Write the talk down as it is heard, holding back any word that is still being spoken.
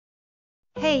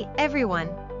Hey, everyone!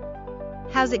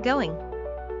 How's it going?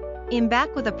 I'm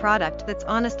back with a product that's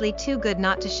honestly too good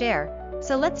not to share,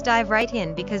 so let's dive right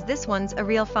in because this one's a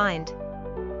real find.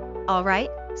 Alright,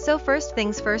 so first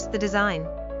things first, the design.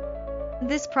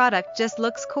 This product just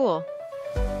looks cool.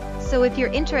 So if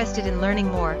you're interested in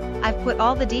learning more, I've put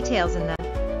all the details in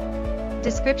the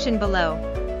description below.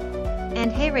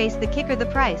 And hey, raise the kicker, the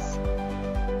price.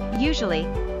 Usually,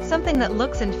 something that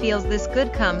looks and feels this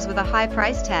good comes with a high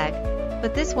price tag,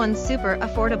 but this one's super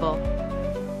affordable.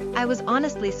 I was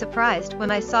honestly surprised when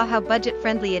I saw how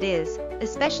budget-friendly it is,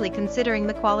 especially considering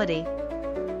the quality.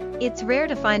 It's rare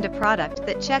to find a product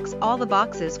that checks all the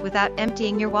boxes without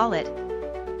emptying your wallet.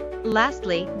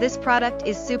 Lastly, this product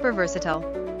is super versatile.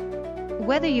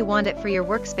 Whether you want it for your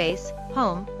workspace,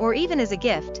 home, or even as a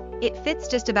gift, it fits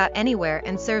just about anywhere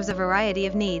and serves a variety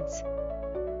of needs.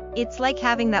 It's like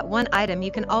having that one item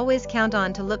you can always count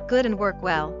on to look good and work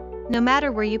well, no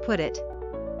matter where you put it.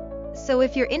 So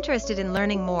if you're interested in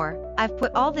learning more, I've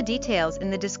put all the details in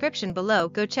the description below,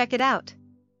 go check it out.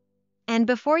 And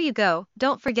before you go,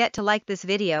 don't forget to like this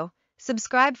video,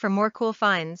 subscribe for more cool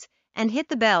finds, and hit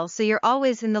the bell so you're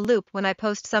always in the loop when I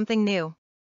post something new.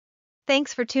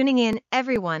 Thanks for tuning in,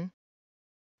 everyone.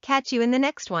 Catch you in the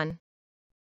next one.